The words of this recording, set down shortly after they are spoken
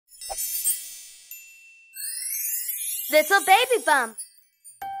LittleBabyBum.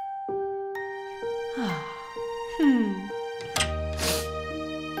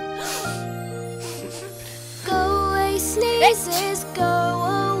 Go away, sneezes, go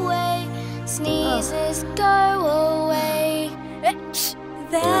away. Sneezes, go away.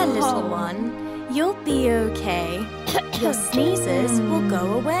 There, little one. You'll be okay. Your sneezes will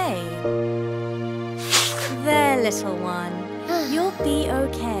go away. There, little one. You'll be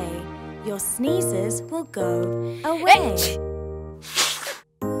okay. Your sneezes will go away.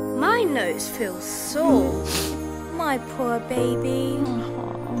 My nose feels sore. My poor baby.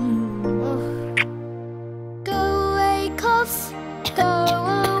 Go away, cough, go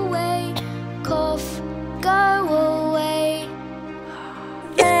away. Cough, go away.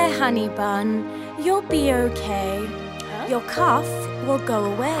 There, honey bun. You'll be okay. Your cough will go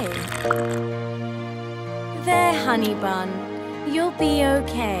away. There, honey bun. You'll be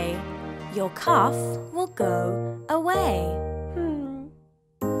okay. Your cough will go away.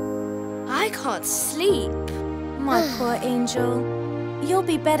 I can't sleep. My poor angel. You'll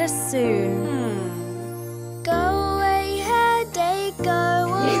be better soon. Go away, headache,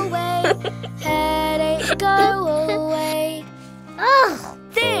 go away. Headache, go away.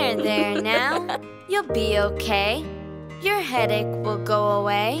 There now. You'll be okay. Your headache will go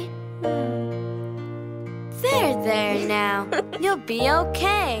away. There now. You'll be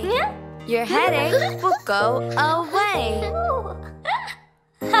okay. Your headache will go away.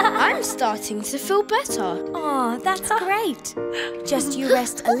 I'm starting to feel better. Oh, that's great. Just you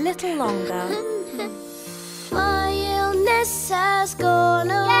rest a little longer. My illness has gone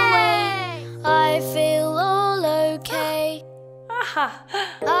away. I feel all okay.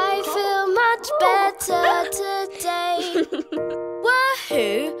 I feel much better today.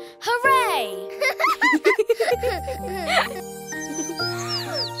 Woohoo! Hooray!